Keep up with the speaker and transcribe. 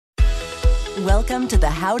Welcome to the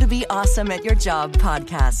How to Be Awesome at Your Job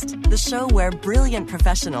podcast, the show where brilliant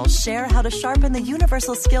professionals share how to sharpen the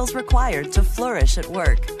universal skills required to flourish at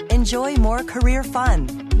work. Enjoy more career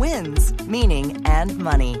fun, wins, meaning, and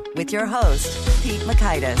money with your host, Pete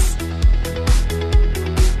Mockaitis.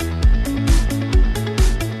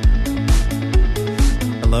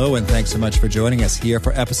 Hello, and thanks so much for joining us here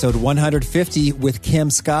for episode 150 with Kim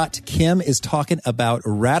Scott. Kim is talking about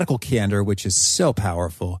radical candor, which is so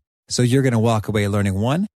powerful. So you're going to walk away learning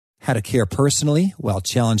 1, how to care personally while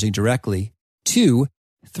challenging directly. 2,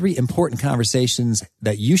 3 important conversations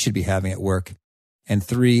that you should be having at work. And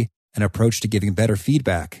 3, an approach to giving better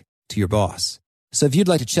feedback to your boss. So if you'd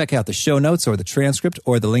like to check out the show notes or the transcript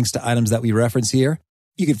or the links to items that we reference here,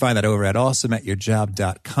 you can find that over at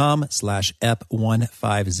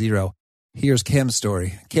awesomeatyourjob.com/ep150. Here's Kim's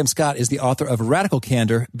story. Kim Scott is the author of Radical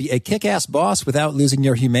Candor, Be a Kick-Ass Boss Without Losing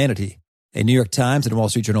Your Humanity, a New York Times and Wall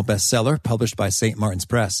Street Journal bestseller published by St. Martin's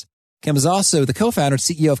Press. Kim is also the co-founder and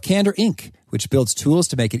CEO of Candor Inc., which builds tools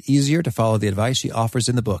to make it easier to follow the advice she offers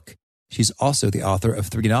in the book. She's also the author of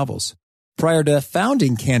 3 novels. Prior to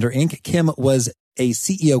founding Candor Inc., Kim was a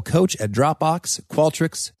CEO coach at Dropbox,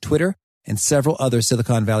 Qualtrics, Twitter, and several other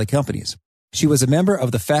Silicon Valley companies. She was a member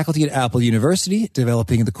of the faculty at Apple University,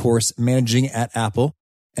 developing the course Managing at Apple,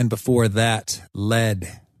 and before that,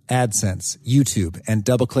 led AdSense, YouTube, and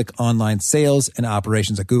DoubleClick online sales and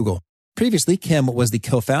operations at Google. Previously, Kim was the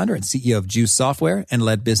co-founder and CEO of Juice Software and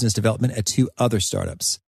led business development at 2 other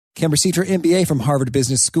startups. Kim received her MBA from Harvard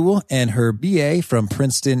Business School and her BA from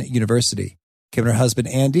Princeton University. Kim and her husband,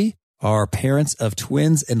 Andy, are parents of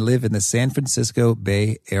twins and live in the San Francisco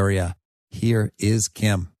Bay Area. Here is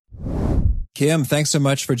Kim. Kim, thanks so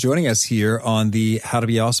much for joining us here on the How to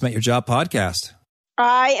Be Awesome at Your Job podcast.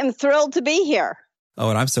 I am thrilled to be here. Oh,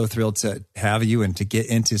 and I'm so thrilled to have you and to get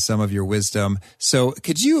into some of your wisdom. So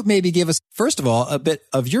could you maybe give us, first of all, a bit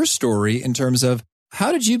of your story in terms of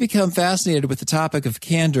how did you become fascinated with the topic of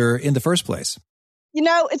candor in the first place? You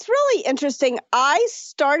know, it's really interesting. I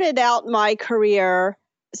started out my career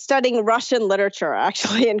studying Russian literature,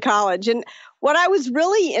 actually, in college. And what I was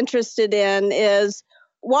really interested in is,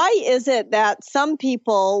 why is it that some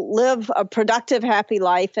people live a productive, happy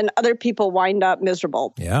life and other people wind up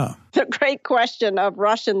miserable? Yeah. The great question of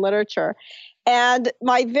Russian literature. And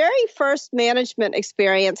my very first management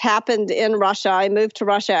experience happened in Russia. I moved to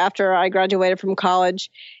Russia after I graduated from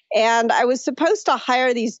college. And I was supposed to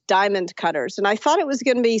hire these diamond cutters. And I thought it was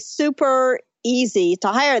going to be super easy to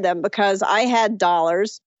hire them because I had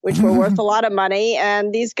dollars, which were worth a lot of money.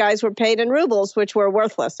 And these guys were paid in rubles, which were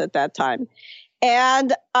worthless at that time.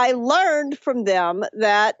 And I learned from them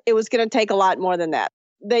that it was going to take a lot more than that.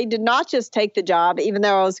 They did not just take the job, even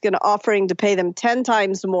though I was going to offering to pay them 10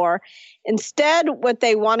 times more. Instead, what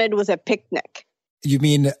they wanted was a picnic. You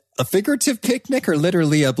mean a figurative picnic or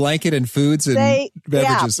literally a blanket and foods and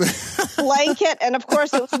beverages? Yeah, blanket. And of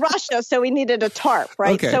course, it was Russia, so we needed a tarp,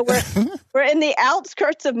 right? Okay. So we're in the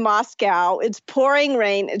outskirts of Moscow. It's pouring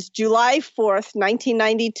rain. It's July 4th,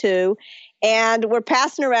 1992. And we're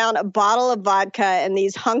passing around a bottle of vodka and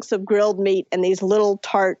these hunks of grilled meat and these little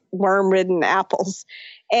tart worm-ridden apples.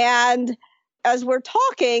 And as we're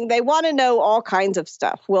talking, they want to know all kinds of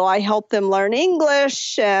stuff. Will I help them learn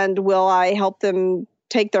English? And will I help them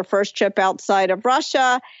take their first trip outside of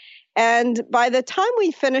Russia? And by the time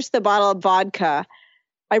we finished the bottle of vodka,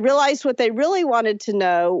 I realized what they really wanted to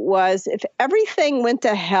know was, if everything went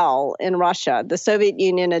to hell in Russia, the Soviet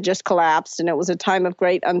Union had just collapsed and it was a time of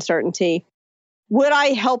great uncertainty, would I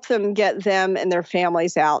help them get them and their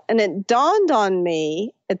families out? And it dawned on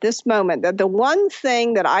me at this moment that the one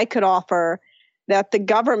thing that I could offer that the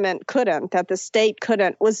government couldn't, that the state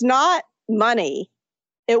couldn't, was not money.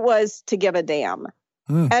 It was to give a damn.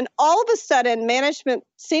 And all of a sudden, management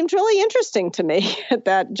seemed really interesting to me at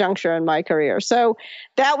that juncture in my career. So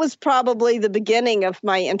that was probably the beginning of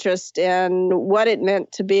my interest in what it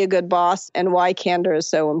meant to be a good boss and why candor is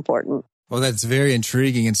so important. Well, that's very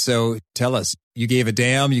intriguing. And so tell us, you gave a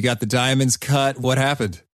damn, you got the diamonds cut. What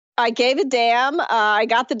happened? I gave a damn. I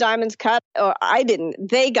got the diamonds cut. Or I didn't.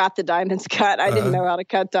 They got the diamonds cut. I didn't know how to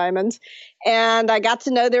cut diamonds. And I got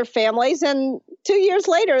to know their families. And 2 years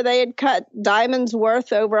later, they had cut diamonds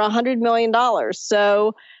worth over $100 million.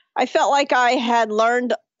 So I felt like I had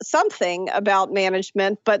learned something about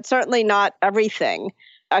management, but certainly not everything.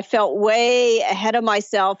 I felt way ahead of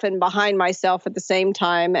myself and behind myself at the same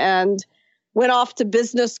time, and went off to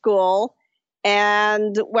business school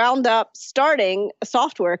and wound up starting a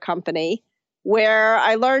software company where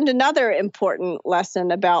I learned another important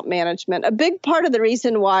lesson about management. A big part of the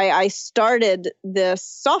reason why I started this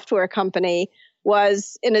software company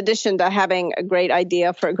was, in addition to having a great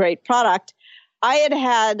idea for a great product, I had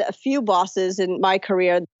had a few bosses in my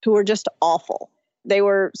career who were just awful. They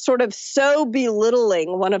were sort of so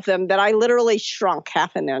belittling, one of them, that I literally shrunk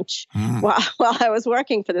half an inch while I was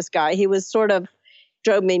working for this guy. He was sort of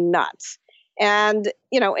drove me nuts. And,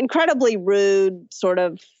 incredibly rude sort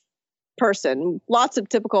of person, lots of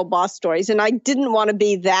typical boss stories. And I didn't want to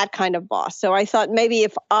be that kind of boss. So I thought maybe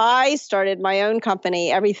if I started my own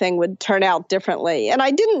company, everything would turn out differently. And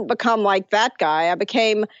I didn't become like that guy. I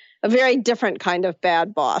became a very different kind of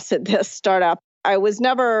bad boss at this startup. I was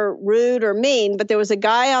never rude or mean, but there was a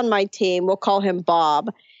guy on my team, we'll call him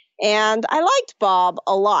Bob. And I liked Bob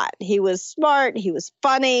a lot. He was smart, he was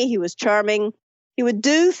funny, he was charming. He would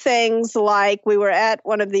do things like we were at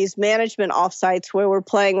one of these management offsites where we're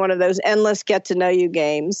playing one of those endless get-to-know-you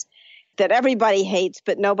games that everybody hates,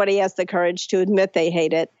 but nobody has the courage to admit they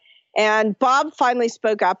hate it. And Bob finally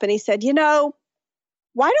spoke up and he said,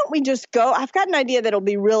 why don't we just go? I've got an idea that'll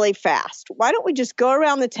be really fast. Why don't we just go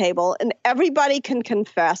around the table and everybody can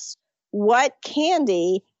confess what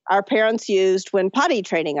candy our parents used when potty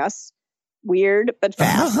training us? Weird, but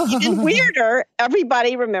fast. Even weirder,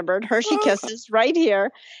 everybody remembered Hershey Kisses right here.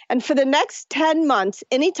 And for the next 10 months,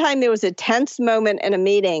 anytime there was a tense moment in a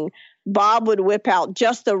meeting, Bob would whip out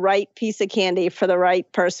just the right piece of candy for the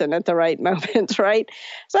right person at the right moment, right?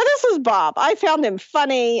 So this was Bob. I found him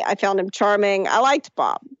funny. I found him charming. I liked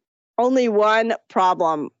Bob. Only one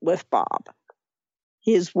problem with Bob.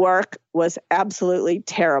 His work was absolutely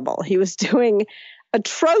terrible. He was doing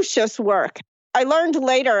atrocious work. I learned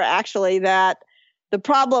later, actually, that the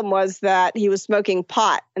problem was that he was smoking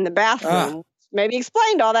pot in the bathroom. Maybe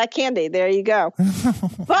explained all that candy. There you go.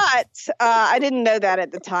 But I didn't know that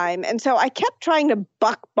at the time. And so I kept trying to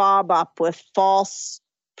buck Bob up with false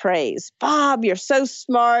praise. Bob, you're so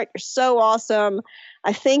smart. You're so awesome.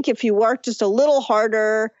 I think if you work just a little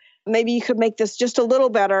harder, maybe you could make this just a little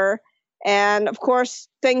better. And of course,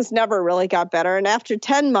 things never really got better. And after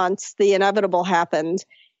 10 months, the inevitable happened.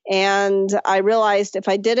 And I realized if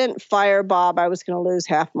I didn't fire Bob, I was going to lose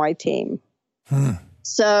half my team.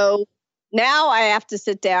 So now I have to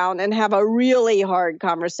sit down and have a really hard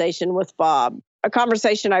conversation with Bob, a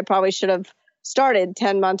conversation I probably should have started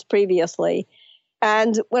 10 months previously.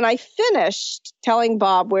 And when I finished telling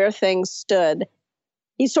Bob where things stood,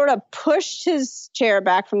 he sort of pushed his chair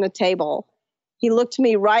back from the table. He looked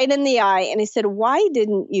me right in the eye and he said, "Why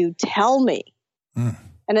didn't you tell me?"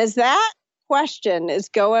 And as that question is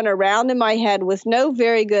going around in my head with no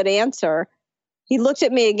very good answer, he looked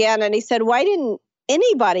at me again and he said, "Why didn't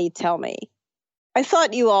anybody tell me? I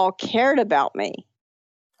thought you all cared about me."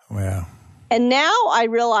 Wow. And now I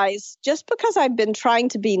realize just because I've been trying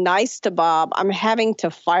to be nice to Bob, I'm having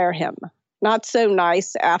to fire him. Not so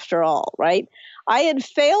nice after all, right? I had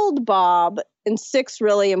failed Bob in 6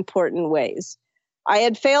 really important ways. I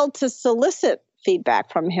had failed to solicit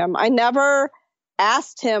feedback from him. I never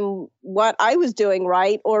asked him what I was doing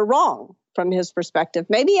right or wrong from his perspective.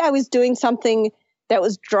 Maybe I was doing something that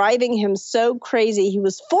was driving him so crazy he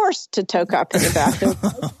was forced to toke up in the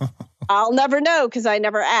bathroom. I'll never know because I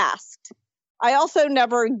never asked. I also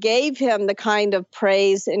never gave him the kind of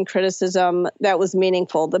praise and criticism that was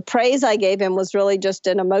meaningful. The praise I gave him was really just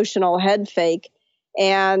an emotional head fake.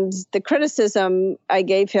 And the criticism I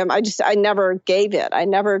gave him, I never gave it. I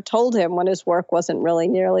never told him when his work wasn't really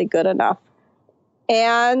nearly good enough.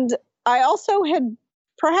 And I also had,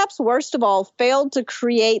 perhaps worst of all, failed to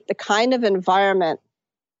create the kind of environment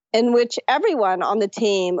in which everyone on the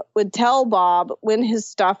team would tell Bob when his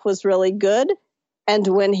stuff was really good and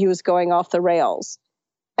when he was going off the rails.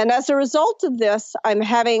 And as a result of this, I'm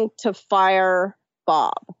having to fire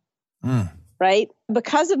Bob, right?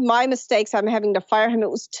 Because of my mistakes, I'm having to fire him.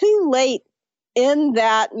 It was too late in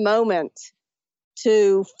that moment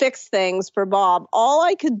to fix things for Bob. All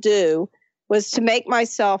I could do was to make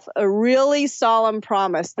myself a really solemn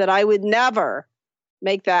promise that I would never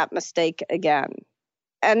make that mistake again.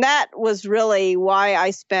 And that was really why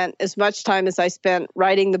I spent as much time as I spent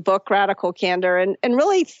writing the book, Radical Candor, and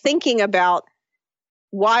really thinking about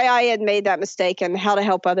why I had made that mistake and how to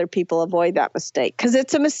help other people avoid that mistake. Because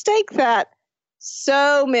it's a mistake that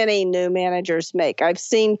so many new managers make. I've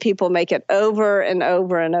seen people make it over and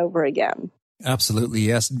over and over again. Absolutely,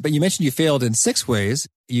 yes. But you mentioned you failed in 6 ways.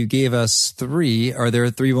 You gave us 3. Are there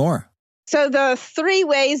 3 more? So the 3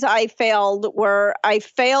 ways I failed were I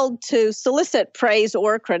failed to solicit praise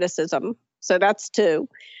or criticism. So that's 2.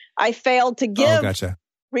 I failed to give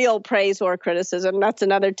real praise or criticism. That's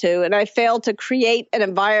another 2. And I failed to create an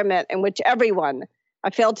environment in which I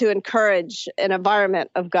failed to encourage an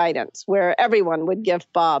environment of guidance where everyone would give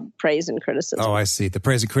Bob praise and criticism. Oh, I see. The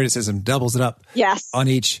praise and criticism doubles it up. Yes. On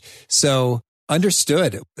each. So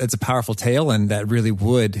Understood. That's a powerful tale, and that really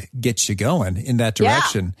would get you going in that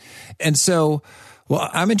direction. Yeah. And so, well,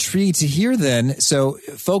 I'm intrigued to hear then. So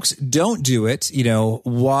folks don't do it.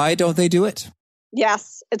 Why don't they do it?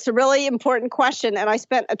 Yes, it's a really important question. And I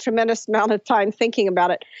spent a tremendous amount of time thinking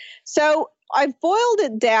about it. So I've boiled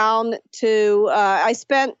it down to, I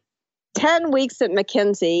spent 10 weeks at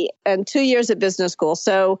McKinsey and 2 years at business school.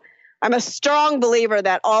 So I'm a strong believer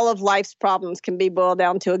that all of life's problems can be boiled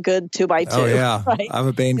down to a good 2x2. Oh, yeah. Right? I'm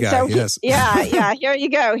a Bain guy. So, yes. Yeah. Here you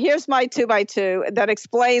go. Here's my 2x2 that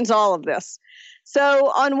explains all of this.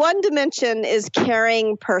 So on one dimension is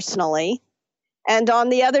caring personally. And on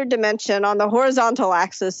the other dimension, on the horizontal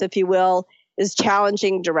axis, if you will, is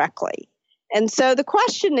challenging directly. And so the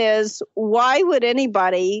question is, why would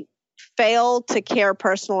anybody fail to care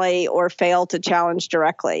personally or fail to challenge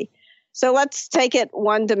directly? So let's take it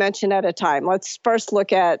one dimension at a time. Let's first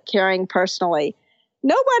look at caring personally.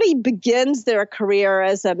 Nobody begins their career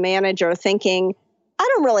as a manager thinking, I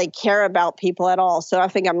don't really care about people at all, so I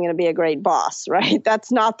think I'm going to be a great boss, right?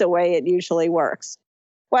 That's not the way it usually works.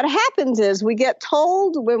 What happens is we get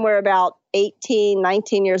told when we're about 18,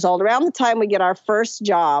 19 years old, around the time we get our first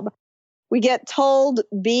job, we get told,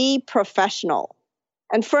 be professional.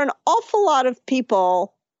 And for an awful lot of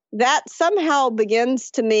people, that somehow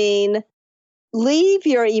begins to mean leave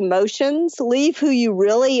your emotions, leave who you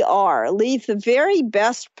really are, leave the very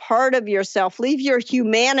best part of yourself, leave your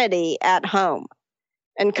humanity at home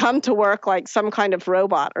and come to work like some kind of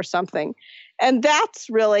robot or something. And that's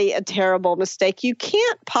really a terrible mistake. You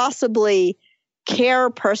can't possibly care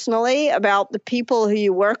personally about the people who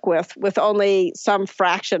you work with only some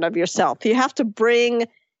fraction of yourself. You have to bring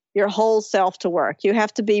your whole self to work. You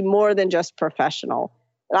have to be more than just professional.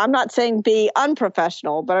 And I'm not saying be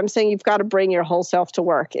unprofessional, but I'm saying you've got to bring your whole self to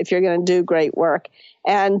work if you're going to do great work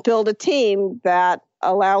and build a team that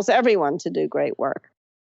allows everyone to do great work.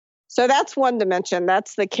 So that's one dimension.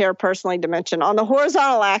 That's the care personally dimension. On the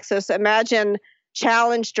horizontal axis, imagine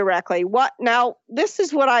challenge directly. Now, this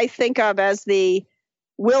is what I think of as the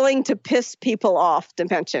willing to piss people off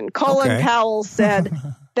dimension. Colin Powell said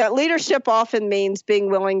that leadership often means being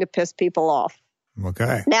willing to piss people off.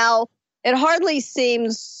 Okay. Now, it hardly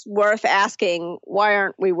seems worth asking, why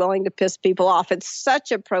aren't we willing to piss people off? It's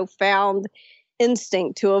such a profound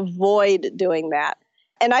instinct to avoid doing that.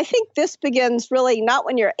 And I think this begins really not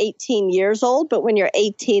when you're 18 years old, but when you're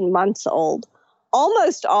 18 months old.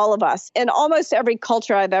 Almost all of us, in almost every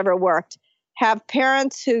culture I've ever worked, have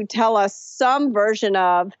parents who tell us some version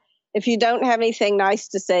of, if you don't have anything nice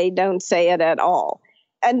to say, don't say it at all.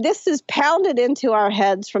 And this is pounded into our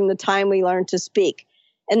heads from the time we learn to speak.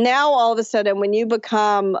 And now all of a sudden, when you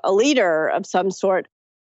become a leader of some sort,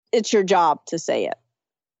 it's your job to say it.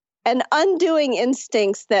 And undoing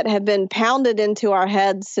instincts that have been pounded into our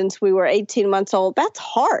heads since we were 18 months old, that's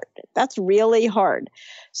hard. That's really hard.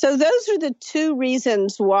 So those are the two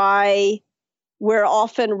reasons why we're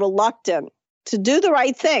often reluctant to do the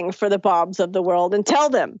right thing for the Bobs of the world and tell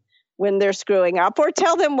them when they're screwing up or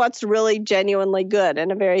tell them what's really genuinely good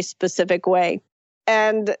in a very specific way.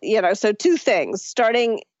 And, so two things.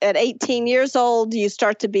 Starting at 18 years old, you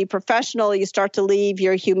start to be professional. You start to leave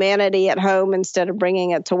your humanity at home instead of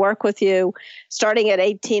bringing it to work with you. Starting at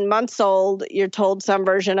 18 months old, you're told some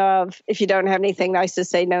version of, if you don't have anything nice to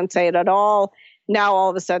say, don't say it at all. Now,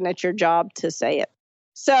 all of a sudden, it's your job to say it.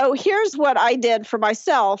 So here's what I did for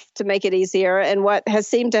myself to make it easier and what has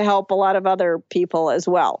seemed to help a lot of other people as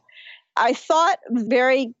well. I thought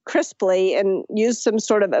very crisply and used some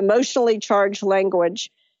sort of emotionally charged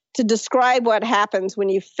language to describe what happens when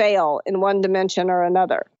you fail in one dimension or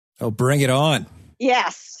another. Oh, bring it on.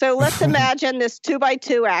 Yes. So let's imagine this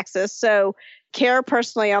 2x2 axis. So care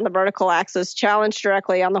personally on the vertical axis, challenge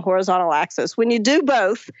directly on the horizontal axis. When you do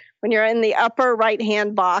both, when you're in the upper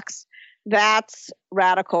right-hand box, that's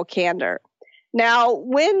radical candor. Now,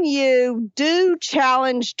 when you do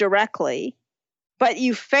challenge directly, but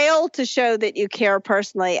you fail to show that you care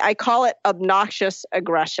personally, I call it obnoxious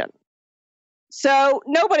aggression. So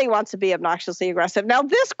nobody wants to be obnoxiously aggressive. Now,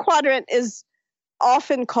 this quadrant is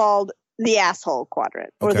often called the asshole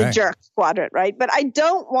quadrant or the jerk quadrant, right? But I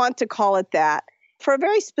don't want to call it that for a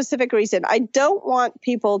very specific reason. I don't want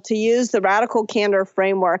people to use the radical candor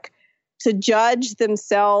framework to judge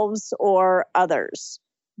themselves or others.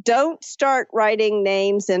 Don't start writing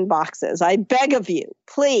names in boxes. I beg of you,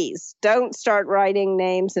 please don't start writing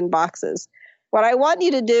names in boxes. What I want you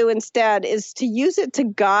to do instead is to use it to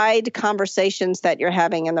guide conversations that you're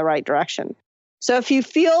having in the right direction. So if you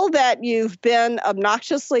feel that you've been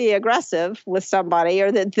obnoxiously aggressive with somebody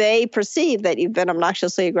or that they perceive that you've been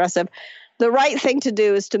obnoxiously aggressive, the right thing to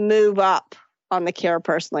do is to move up on the care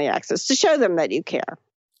personally axis to show them that you care.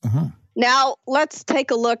 Uh-huh. Now, let's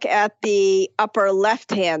take a look at the upper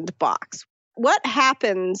left-hand box. What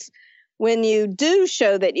happens when you do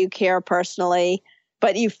show that you care personally,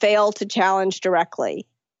 but you fail to challenge directly?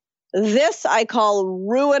 This I call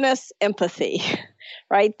ruinous empathy,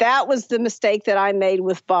 right? That was the mistake that I made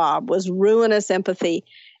with Bob, was ruinous empathy.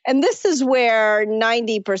 And this is where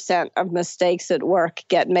 90% of mistakes at work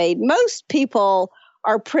get made. Most people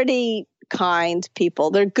are pretty kind people.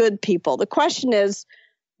 They're good people. The question is,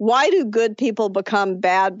 why do good people become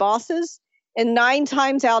bad bosses? And 9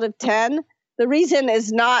 times out of 10, the reason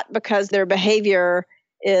is not because their behavior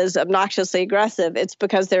is obnoxiously aggressive. It's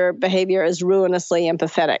because their behavior is ruinously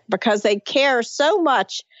empathetic, because they care so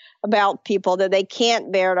much about people that they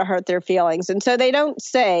can't bear to hurt their feelings. And so they don't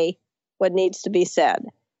say what needs to be said.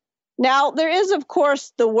 Now, there is, of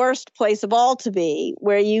course, the worst place of all to be,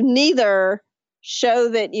 where you neither show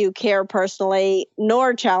that you care personally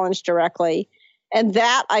nor challenge directly. And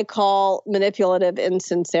that I call manipulative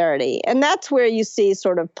insincerity. And that's where you see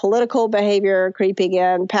sort of political behavior creeping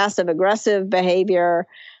in, passive-aggressive behavior,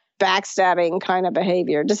 backstabbing kind of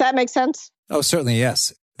behavior. Does that make sense? Oh, certainly,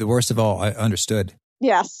 yes. The worst of all, I understood.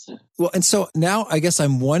 Yes. Well, and so now I guess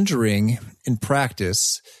I'm wondering in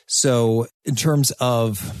practice, so in terms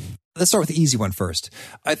of, let's start with the easy one first.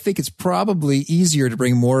 I think it's probably easier to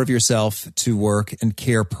bring more of yourself to work and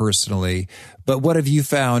care personally. But what have you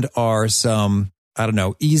found are some, I don't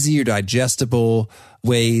know, easier digestible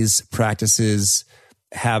ways, practices,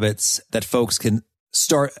 habits that folks can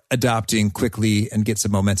start adopting quickly and get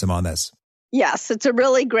some momentum on this? Yes, it's a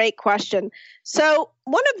really great question. So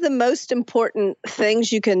one of the most important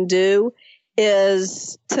things you can do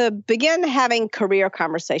is to begin having career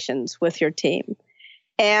conversations with your team.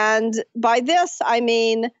 And by this, I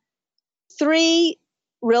mean 3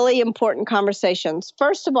 really important conversations.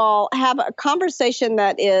 First of all, have a conversation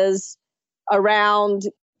that is around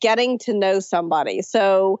getting to know somebody.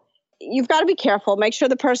 So you've got to be careful, make sure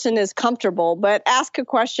the person is comfortable, but ask a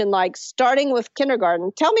question like, starting with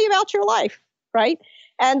kindergarten, tell me about your life, right?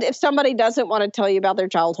 And if somebody doesn't want to tell you about their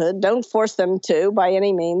childhood, don't force them to by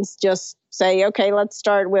any means. Just say, okay, let's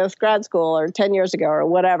start with grad school or 10 years ago or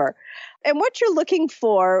whatever. And what you're looking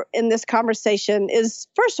for in this conversation is,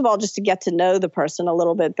 first of all, just to get to know the person a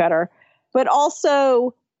little bit better, but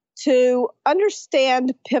also to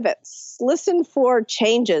understand pivots. Listen for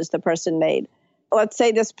changes the person made. Let's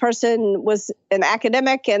say this person was an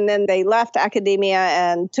academic and then they left academia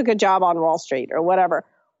and took a job on Wall Street or whatever.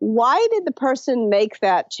 Why did the person make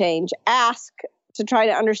that change? Ask to try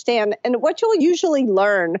to understand. And what you'll usually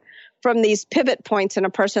learn from these pivot points in a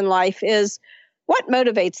person's life is what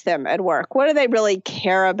motivates them at work. What do they really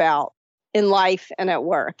care about in life and at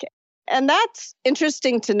work? And that's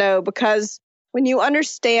interesting to know, because when you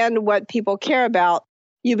understand what people care about,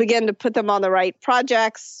 you begin to put them on the right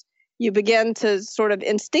projects. You begin to sort of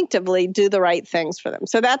instinctively do the right things for them.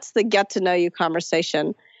 So that's the get to know you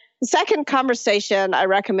conversation. The second conversation I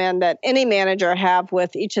recommend that any manager have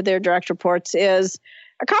with each of their direct reports is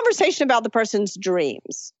a conversation about the person's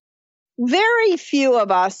dreams. Very few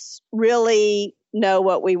of us really know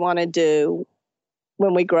what we want to do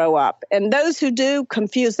when we grow up. And those who do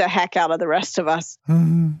confuse the heck out of the rest of us.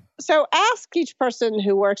 Mm-hmm. So ask each person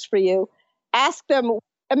who works for you, ask them,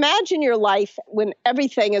 imagine your life when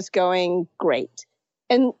everything is going great,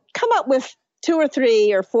 and come up with 2 or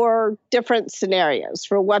 3 or 4 different scenarios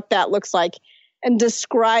for what that looks like, and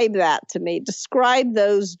describe that to me. Describe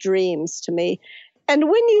those dreams to me. And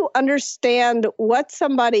when you understand what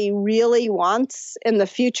somebody really wants in the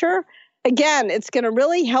future, again, it's going to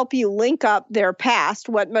really help you link up their past,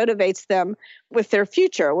 what motivates them, with their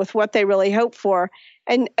future, with what they really hope for.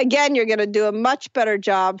 And again, you're going to do a much better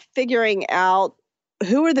job figuring out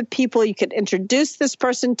who are the people you could introduce this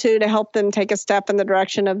person to help them take a step in the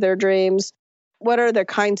direction of their dreams. What are the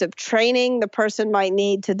kinds of training the person might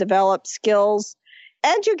need to develop skills?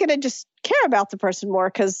 And you're going to just care about the person more,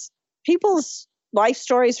 because people's life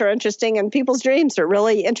stories are interesting and people's dreams are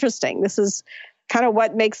really interesting. This is kind of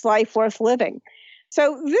what makes life worth living.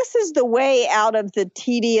 So this is the way out of the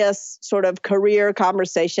tedious sort of career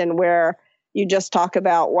conversation where you just talk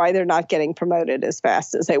about why they're not getting promoted as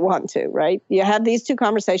fast as they want to, right? You have these 2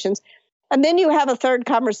 conversations. And then you have a third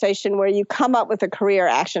conversation where you come up with a career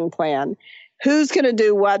action plan. Who's going to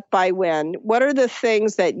do what by when? What are the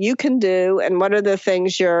things that you can do, and what are the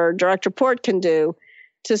things your direct report can do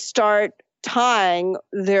to start tying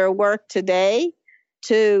their work today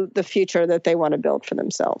to the future that they want to build for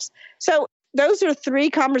themselves? So those are 3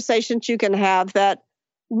 conversations you can have that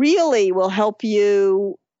really will help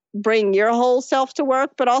you bring your whole self to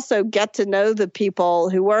work, but also get to know the people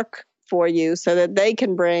who work for you so that they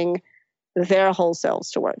can bring their whole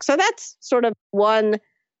selves to work. So that's sort of one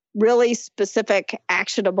really specific,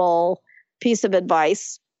 actionable piece of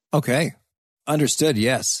advice. Okay. Understood.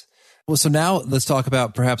 Yes. Well, so now let's talk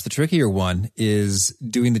about perhaps the trickier one is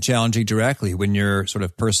doing the challenging directly when your sort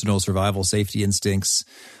of personal survival safety instincts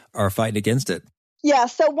are fighting against it. Yeah.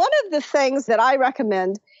 So one of the things that I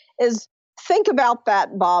recommend is think about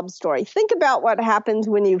that Bob story. Think about what happens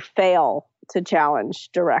when you fail to challenge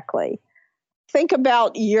directly. Think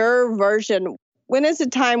about your version. When is a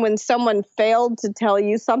time when someone failed to tell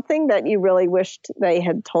you something that you really wished they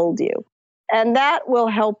had told you? And that will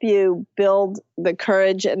help you build the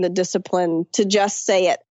courage and the discipline to just say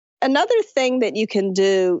it. Another thing that you can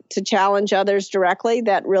do to challenge others directly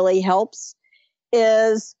that really helps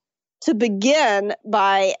is to begin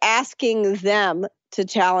by asking them to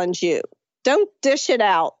challenge you. Don't dish it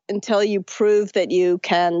out until you prove that you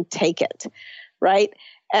can take it, right?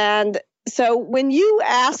 And so when you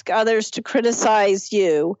ask others to criticize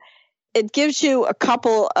you, it gives you a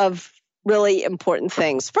couple of really important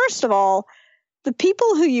things. First of all, the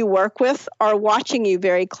people who you work with are watching you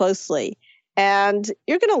very closely, and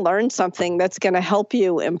you're going to learn something that's going to help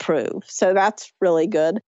you improve. So that's really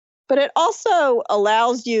good. But it also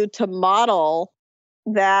allows you to model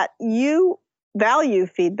that you value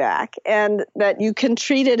feedback and that you can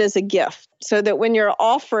treat it as a gift, so that when you're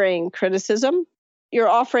offering criticism, you're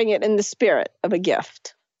offering it in the spirit of a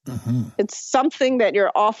gift. Mm-hmm. It's something that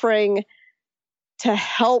you're offering to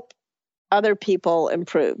help other people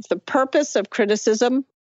improve. The purpose of criticism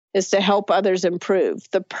is to help others improve.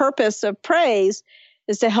 The purpose of praise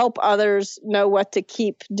is to help others know what to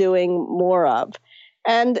keep doing more of.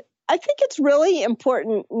 And I think it's really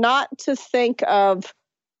important not to think of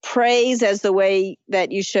praise as the way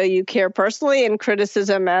that you show you care personally and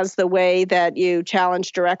criticism as the way that you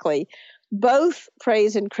challenge directly. Both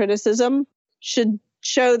praise and criticism should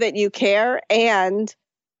show that you care and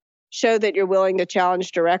show that you're willing to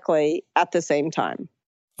challenge directly at the same time.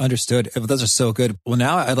 Understood. Those are so good. Well,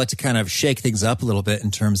 now I'd like to kind of shake things up a little bit in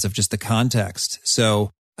terms of just the context.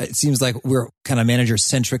 So it seems like we're kind of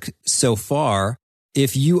manager-centric so far.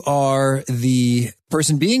 If you are the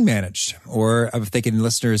person being managed, or I'm thinking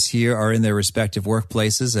listeners here are in their respective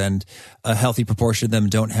workplaces and a healthy proportion of them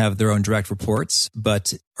don't have their own direct reports,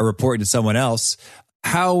 but are reporting to someone else,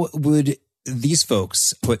 how would these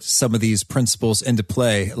folks put some of these principles into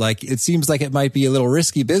play? Like, it seems like it might be a little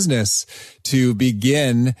risky business to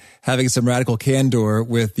begin having some radical candor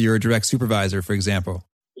with your direct supervisor, for example.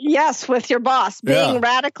 Yes, with your boss, being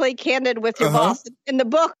radically candid with your boss. In the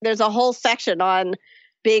book, there's a whole section on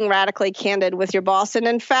being radically candid with your boss. And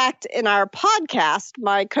in fact, in our podcast,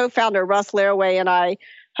 my co-founder, Russ Laraway, and I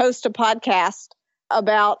host a podcast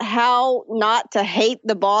about how not to hate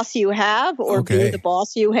the boss you have or be the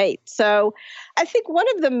boss you hate. So I think one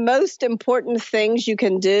of the most important things you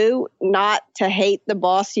can do not to hate the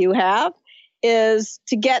boss you have is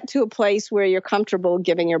to get to a place where you're comfortable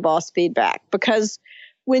giving your boss feedback. Because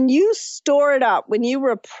when you store it up, when you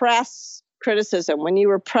repress criticism, when you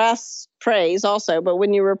repress praise also, but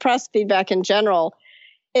when you repress feedback in general,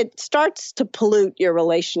 it starts to pollute your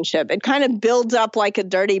relationship. It kind of builds up like a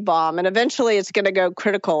dirty bomb, and eventually it's going to go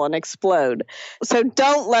critical and explode. So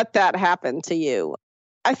don't let that happen to you.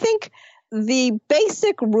 I think the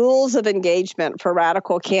basic rules of engagement for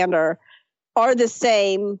radical candor are the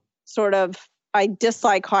same sort of. I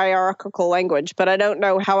dislike hierarchical language, but I don't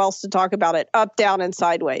know how else to talk about it, up, down, and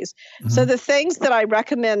sideways. Mm-hmm. So the things that I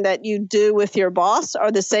recommend that you do with your boss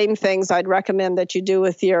are the same things I'd recommend that you do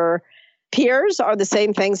with your peers, are the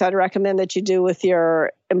same things I'd recommend that you do with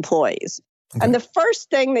your employees. Okay. And the first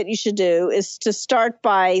thing that you should do is to start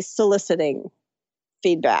by soliciting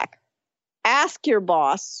feedback. Ask your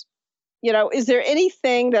boss, is there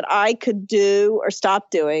anything that I could do or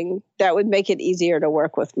stop doing that would make it easier to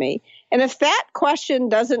work with me? And if that question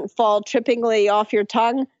doesn't fall trippingly off your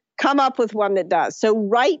tongue, come up with one that does. So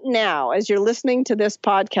right now, as you're listening to this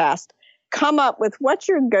podcast, come up with what's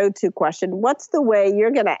your go-to question. What's the way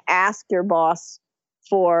you're going to ask your boss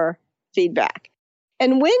for feedback?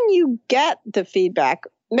 And when you get the feedback,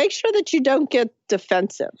 make sure that you don't get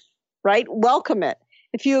defensive, right? Welcome it.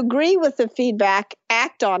 If you agree with the feedback,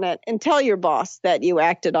 act on it and tell your boss that you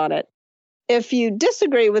acted on it. If you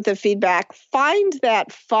disagree with the feedback, find that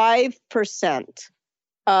 5%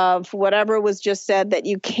 of whatever was just said that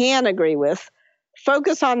you can agree with.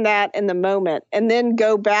 Focus on that in the moment, and then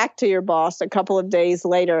go back to your boss a couple of days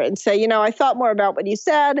later and say, I thought more about what you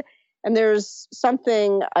said, and there's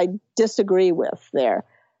something I disagree with there.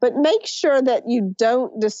 But make sure that you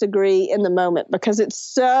don't disagree in the moment, because it's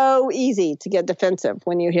so easy to get defensive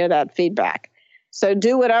when you hear that feedback. So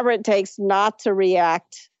do whatever it takes not to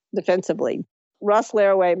react defensively. Russ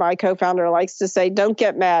Laraway, my co-founder, likes to say, don't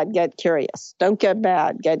get mad, get curious. Don't get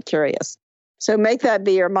mad, get curious. So make that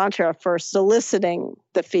be your mantra for soliciting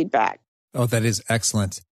the feedback. Oh, that is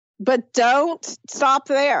excellent. But don't stop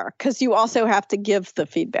there, because you also have to give the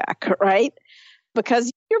feedback, right?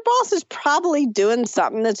 Because your boss is probably doing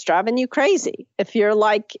something that's driving you crazy if you're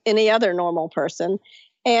like any other normal person.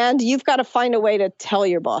 And you've got to find a way to tell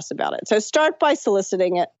your boss about it. So start by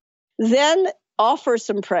soliciting it, then offer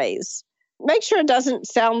some praise. Make sure it doesn't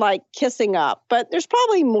sound like kissing up, but there's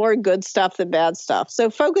probably more good stuff than bad stuff.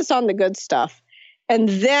 So focus on the good stuff. And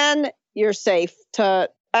then you're safe to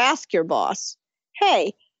ask your boss,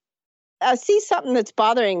 hey, I see something that's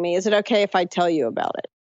bothering me. Is it okay if I tell you about it?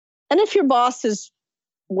 And if your boss is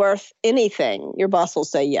worth anything, your boss will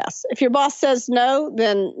say yes. If your boss says no,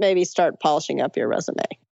 then maybe start polishing up your resume.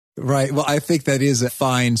 Right. Well, I think that is a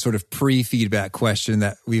fine sort of pre-feedback question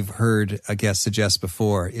that we've heard a guest suggest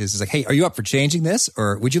before is like, hey, are you up for changing this?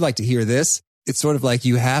 Or would you like to hear this? It's sort of like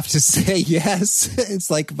you have to say yes.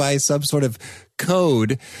 It's like by some sort of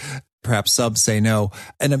code, perhaps subs say no.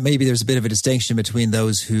 And then maybe there's a bit of a distinction between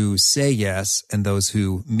those who say yes and those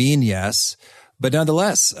who mean yes. But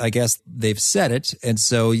nonetheless, I guess they've said it. And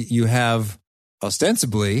so you have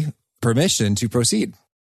ostensibly permission to proceed.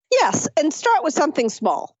 Yes. And start with something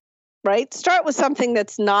small, right? Start with something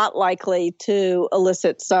that's not likely to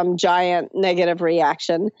elicit some giant negative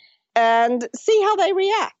reaction and see how they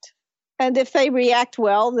react. And if they react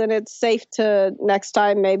well, then it's safe to next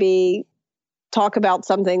time maybe talk about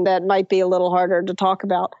something that might be a little harder to talk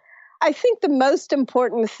about. I think the most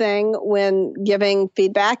important thing when giving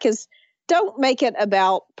feedback is don't make it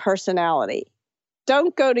about personality.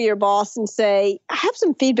 Don't go to your boss and say, I have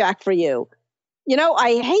some feedback for you. You know,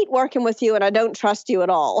 I hate working with you and I don't trust you at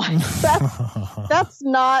all. That's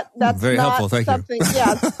not very helpful. Thank something. You.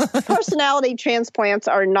 Yeah, personality transplants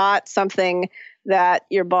are not something that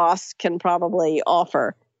your boss can probably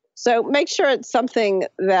offer. So make sure it's something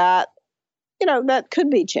that, you know, that could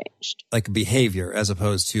be changed. Like behavior as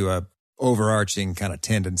opposed to a overarching kind of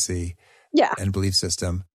tendency and belief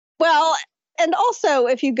system. Well, and also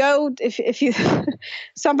if you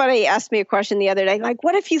somebody asked me a question the other day, like,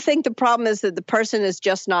 what if you think the problem is that the person is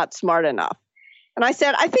just not smart enough? And I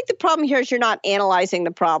said, I think the problem here is you're not analyzing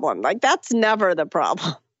the problem. Like, that's never the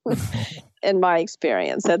problem in my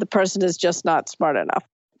experience, that the person is just not smart enough.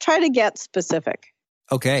 Try to get specific.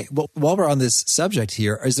 Okay. Well, while we're on this subject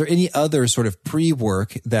here, is there any other sort of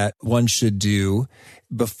pre-work that one should do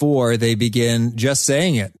before they begin just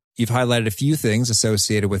saying it? You've highlighted a few things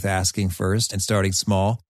associated with asking first and starting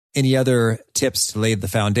small. Any other tips to lay the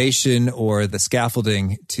foundation or the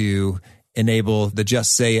scaffolding to enable the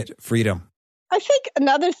just say it freedom? I think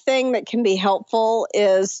another thing that can be helpful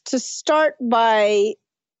is to start by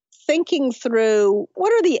thinking through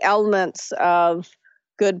what are the elements of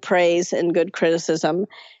good praise and good criticism.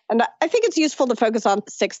 And I think it's useful to focus on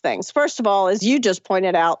 6 things. First of all, as you just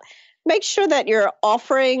pointed out, make sure that you're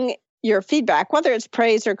offering your feedback, whether it's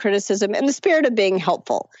praise or criticism, in the spirit of being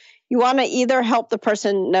helpful. You want to either help the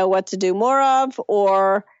person know what to do more of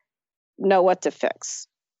or know what to fix.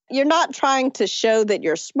 You're not trying to show that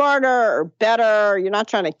you're smarter or better. You're not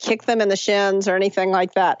trying to kick them in the shins or anything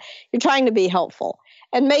like that. You're trying to be helpful.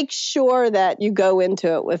 And make sure that you go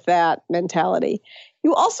into it with that mentality.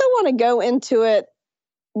 You also want to go into it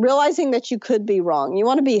realizing that you could be wrong. You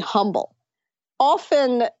want to be humble.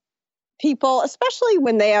 Often people, especially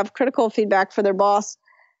when they have critical feedback for their boss,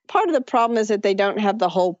 part of the problem is that they don't have the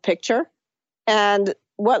whole picture. And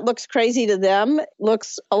what looks crazy to them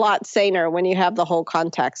looks a lot saner when you have the whole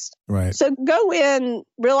context. Right. So go in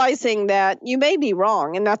realizing that you may be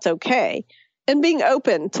wrong, and that's okay, and being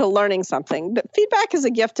open to learning something. But feedback is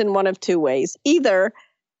a gift in one of 2 ways. Either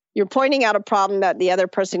you're pointing out a problem that the other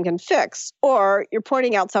person can fix, or you're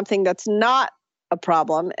pointing out something that's not a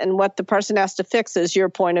problem, and what the person has to fix is your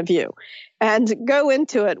point of view. And go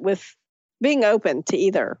into it with being open to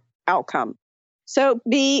either outcome. So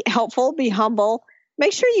be helpful, be humble.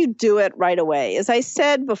 Make sure you do it right away. As I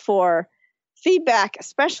said before, feedback,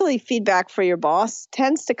 especially feedback for your boss,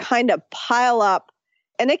 tends to kind of pile up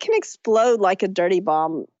and it can explode like a dirty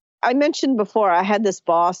bomb. I mentioned before, I had this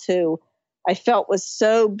boss who I felt was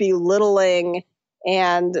so belittling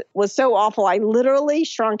and was so awful. I literally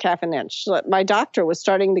shrunk half an inch. My doctor was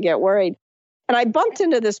starting to get worried. And I bumped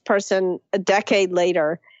into this person a decade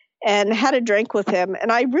later and had a drink with him.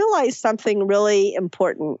 And I realized something really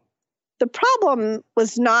important. The problem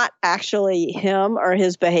was not actually him or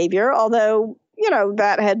his behavior, although,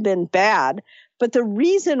 that had been bad. But the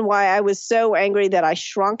reason why I was so angry that I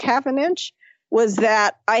shrunk half an inch was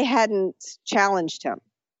that I hadn't challenged him.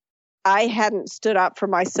 I hadn't stood up for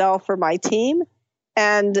myself or my team,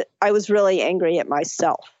 and I was really angry at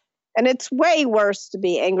myself. And it's way worse to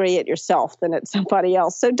be angry at yourself than at somebody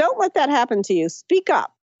else. So don't let that happen to you. Speak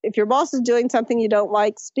up. If your boss is doing something you don't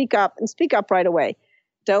like, speak up, and speak up right away.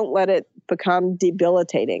 Don't let it become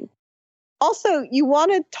debilitating. Also, you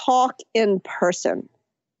want to talk in person.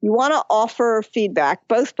 You want to offer feedback,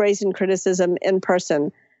 both praise and criticism, in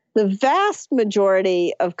person. The vast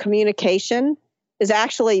majority of communication is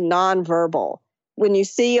actually nonverbal. When you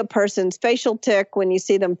see a person's facial tic, when you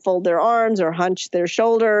see them fold their arms or hunch their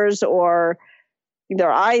shoulders or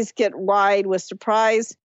their eyes get wide with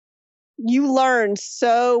surprise, you learn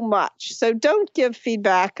so much. So don't give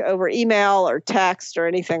feedback over email or text or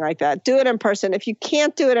anything like that. Do it in person. If you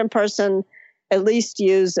can't do it in person, at least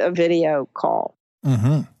use a video call.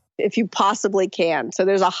 Mm-hmm. If you possibly can. So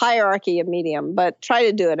there's a hierarchy of medium, but try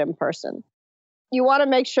to do it in person. You want to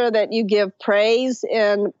make sure that you give praise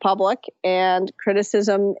in public and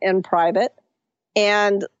criticism in private.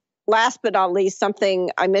 And last but not least,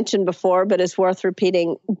 something I mentioned before, but is worth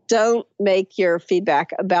repeating, don't make your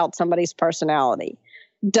feedback about somebody's personality.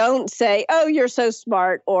 Don't say, oh, you're so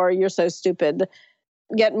smart or you're so stupid.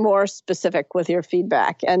 Get more specific with your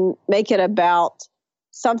feedback and make it about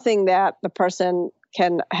something that the person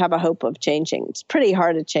can have a hope of changing. It's pretty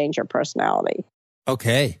hard to change your personality.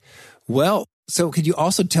 Okay. Well, so could you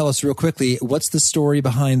also tell us real quickly, what's the story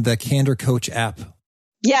behind the Candor Coach app?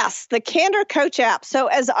 Yes, the Candor Coach app. So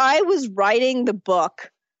as I was writing the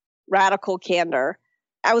book, Radical Candor,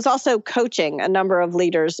 I was also coaching a number of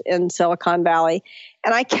leaders in Silicon Valley.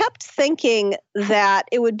 And I kept thinking that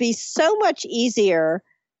it would be so much easier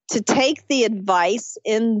to take the advice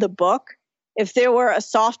in the book if there were a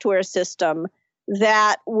software system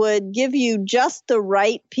that would give you just the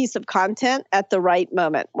right piece of content at the right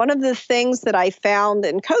moment. One of the things that I found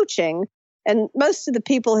in coaching, and most of the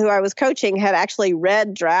people who I was coaching had actually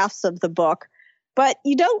read drafts of the book, but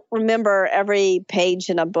you don't remember every page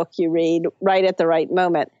in a book you read right at the right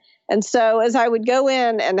moment. And so as I would go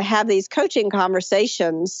in and have these coaching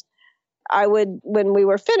conversations, I would, when we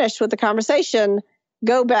were finished with the conversation,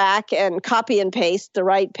 go back and copy and paste the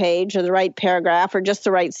right page or the right paragraph or just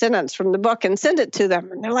the right sentence from the book and send it to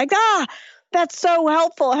them. And they're like, that's so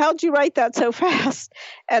helpful. How'd you write that so fast?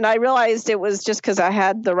 And I realized it was just because I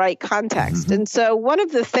had the right context. Mm-hmm. And so one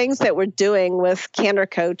of the things that we're doing with Candor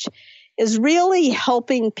Coach is really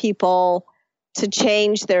helping people to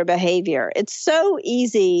change their behavior. It's so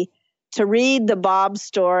easy to read the Bob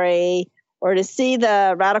story or to see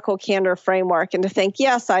the Radical Candor framework and to think,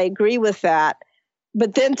 yes, I agree with that.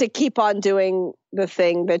 But then to keep on doing the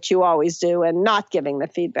thing that you always do and not giving the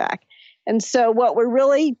feedback. And so what we're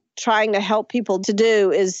really trying to help people to do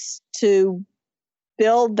is to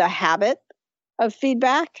build the habit of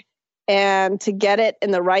feedback and to get it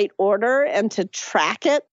in the right order and to track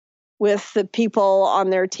it with the people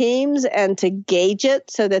on their teams and to gauge it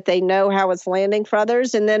so that they know how it's landing for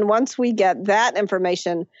others. And then once we get that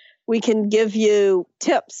information, we can give you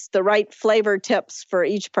tips, the right flavor tips for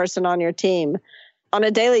each person on your team on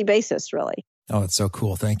a daily basis, really. Oh, it's so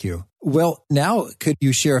cool. Thank you. Well, now could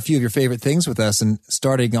you share a few of your favorite things with us and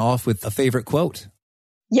starting off with a favorite quote?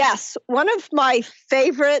 Yes. One of my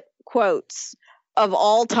favorite quotes of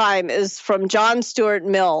all time is from John Stuart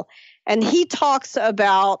Mill. And he talks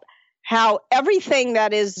about how everything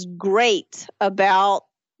that is great about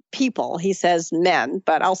people, he says men,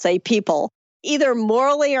 but I'll say people, either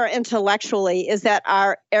morally or intellectually, is that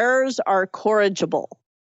our errors are corrigible.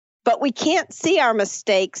 But we can't see our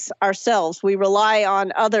mistakes ourselves. We rely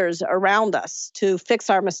on others around us to fix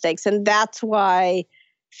our mistakes. And that's why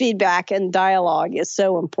feedback and dialogue is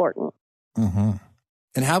so important. Mm-hmm.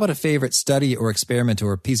 And how about a favorite study or experiment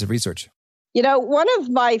or piece of research? You know, one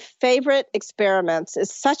of my favorite experiments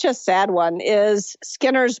is such a sad one is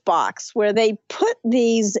Skinner's box, where they put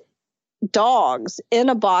these dogs in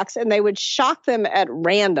a box and they would shock them at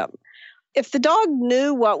random. If the dog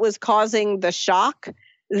knew what was causing the shock,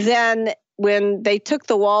 then when they took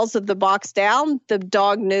the walls of the box down, the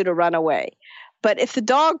dog knew to run away. But if the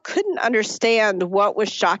dog couldn't understand what was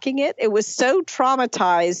shocking it, it was so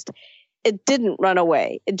traumatized, it didn't run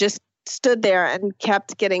away. It just stood there and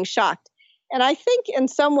kept getting shocked. And I think in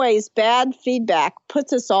some ways, bad feedback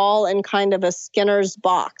puts us all in kind of a Skinner's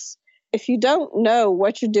box. If you don't know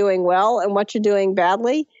what you're doing well and what you're doing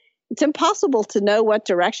badly, it's impossible to know what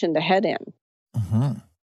direction to head in. Mm-hmm.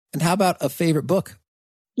 And how about a favorite book?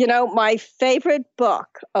 You know, my favorite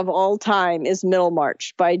book of all time is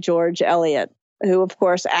Middlemarch by George Eliot, who, of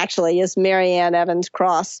course, actually is Marianne Evans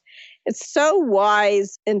Cross. It's so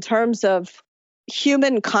wise in terms of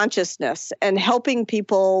human consciousness and helping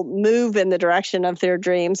people move in the direction of their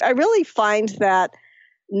dreams. I really find that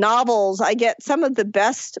novels, I get some of the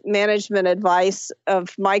best management advice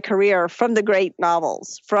of my career from the great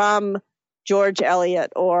novels, from George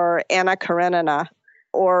Eliot or Anna Karenina,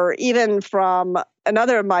 or even from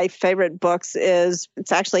another of my favorite books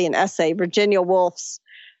it's actually an essay, Virginia Woolf's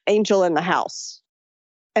Angel in the House.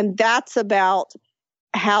 And that's about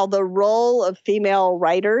how the role of female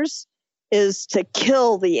writers is to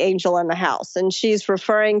kill the angel in the house. And she's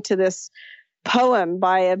referring to this poem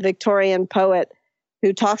by a Victorian poet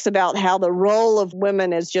who talks about how the role of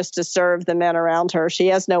women is just to serve the men around her. She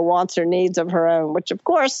has no wants or needs of her own, which of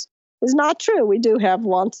course is not true. We do have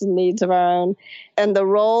wants and needs of our own. And the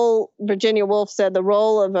role, Virginia Woolf said, the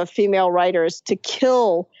role of a female writer is to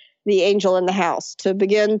kill the angel in the house, to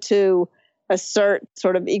begin to assert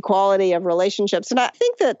sort of equality of relationships. And I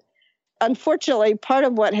think that, unfortunately, part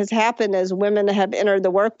of what has happened as women have entered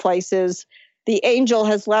the workplace is the angel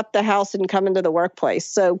has left the house and come into the workplace.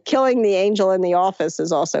 So killing the angel in the office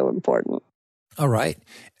is also important. All right.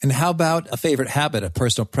 And how about a favorite habit, a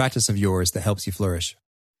personal practice of yours that helps you flourish?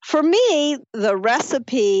 For me, the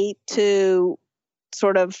recipe to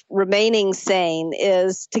sort of remaining sane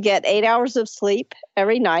is to get 8 hours of sleep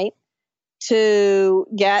every night, to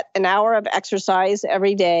get an hour of exercise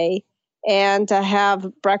every day, and to have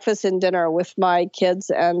breakfast and dinner with my kids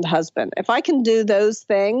and husband. If I can do those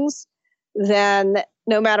things, then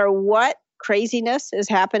no matter what craziness is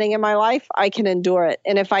happening in my life, I can endure it.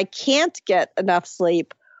 And if I can't get enough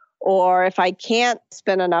sleep, or if I can't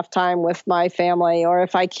spend enough time with my family, or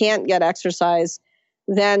if I can't get exercise,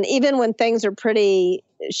 then even when things are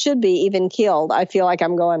should be even keeled, I feel like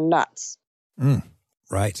I'm going nuts.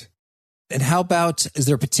 Right. And how about, is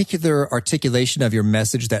there a particular articulation of your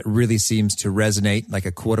message that really seems to resonate, like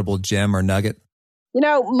a quotable gem or nugget? You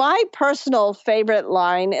know, my personal favorite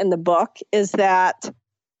line in the book is that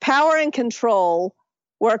power and control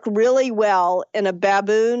work really well in a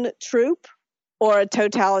baboon troop or a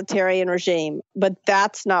totalitarian regime, but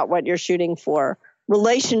that's not what you're shooting for.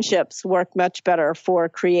 Relationships work much better for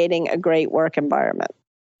creating a great work environment.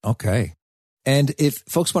 Okay. And if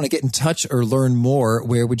folks want to get in touch or learn more,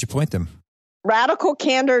 where would you point them?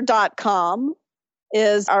 RadicalCandor.com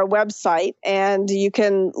is our website, and you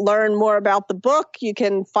can learn more about the book. You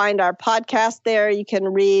can find our podcast there. You can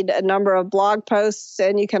read a number of blog posts,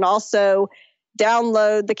 and you can also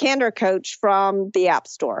download the Candor Coach from the App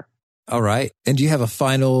Store. All right. And do you have a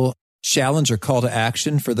final challenge or call to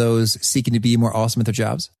action for those seeking to be more awesome at their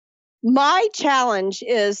jobs? My challenge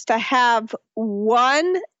is to have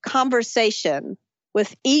one conversation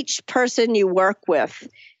with each person you work with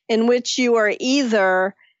in which you are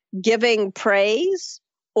either giving praise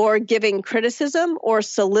or giving criticism or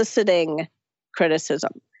soliciting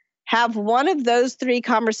criticism. Have one of those three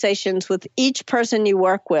conversations with each person you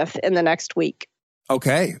work with in the next week.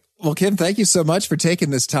 Okay. Well, Kim, thank you so much for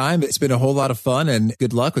taking this time. It's been a whole lot of fun, and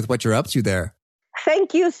good luck with what you're up to there.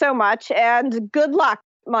 Thank you so much, and good luck.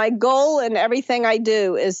 My goal in everything I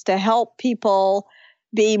do is to help people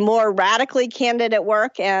be more radically candid at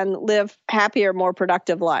work and live happier, more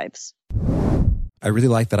productive lives. I really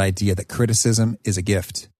like that idea that criticism is a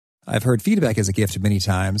gift. I've heard feedback is a gift many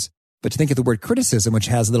times, but to think of the word criticism, which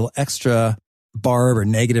has a little extra barb or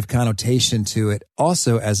negative connotation to it,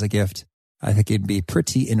 also as a gift, I think it'd be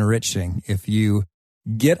pretty enriching. If you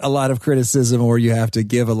get a lot of criticism or you have to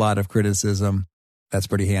give a lot of criticism, that's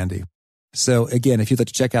pretty handy. So again, if you'd like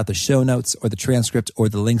to check out the show notes or the transcript or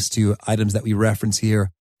the links to items that we reference here,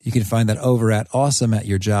 you can find that over at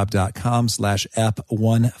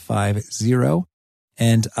awesomeatyourjob.com/ep150.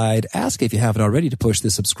 And I'd ask, if you haven't already, to push the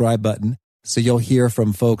subscribe button so you'll hear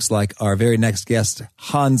from folks like our very next guest,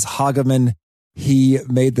 Hans Hagemann. He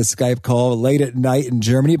made the Skype call late at night in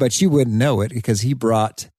Germany, but you wouldn't know it because he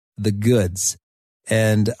brought the goods.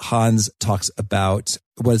 And Hans talks about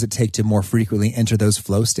what does it take to more frequently enter those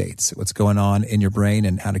flow states, what's going on in your brain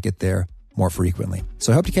and how to get there more frequently.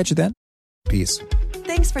 So I hope to catch you then. Peace.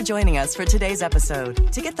 Thanks for joining us for today's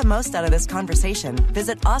episode. To get the most out of this conversation,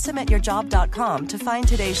 visit awesomeatyourjob.com to find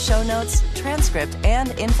today's show notes, transcript, and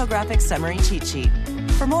infographic summary cheat sheet.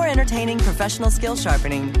 For more entertaining professional skill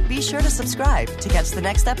sharpening, be sure to subscribe to catch the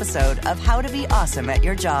next episode of How to Be Awesome at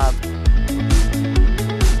Your Job.